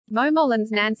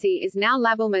MOMOLAND's Nancy is now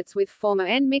labelmates with former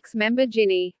NMIXX member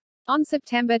JINI. On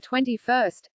September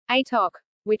 21, ATOC,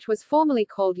 which was formerly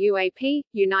called UAP,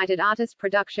 United Artist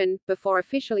Production, before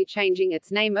officially changing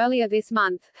its name earlier this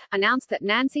month, announced that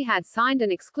Nancy had signed an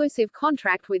exclusive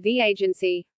contract with the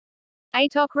agency.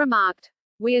 ATOC remarked,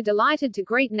 "We are delighted to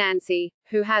greet Nancy,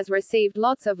 who has received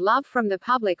lots of love from the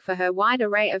public for her wide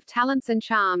array of talents and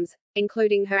charms,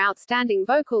 including her outstanding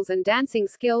vocals and dancing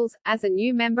skills, as a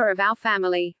new member of our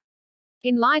family.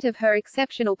 In light of her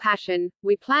exceptional passion,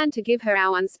 we plan to give her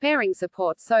our unsparing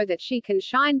support so that she can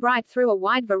shine bright through a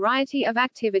wide variety of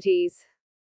activities."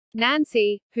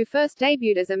 Nancy, who first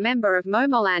debuted as a member of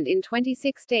MOMOLAND in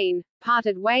 2016,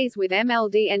 parted ways with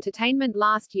MLD Entertainment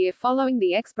last year following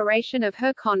the expiration of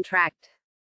her contract.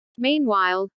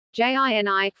 Meanwhile,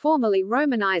 JINI, formerly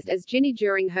romanized as JINI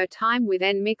during her time with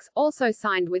NMIXX, also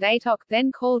signed with ATOC,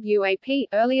 then called UAP,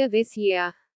 earlier this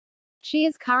year. She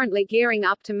is currently gearing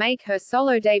up to make her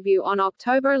solo debut on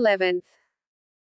October 11.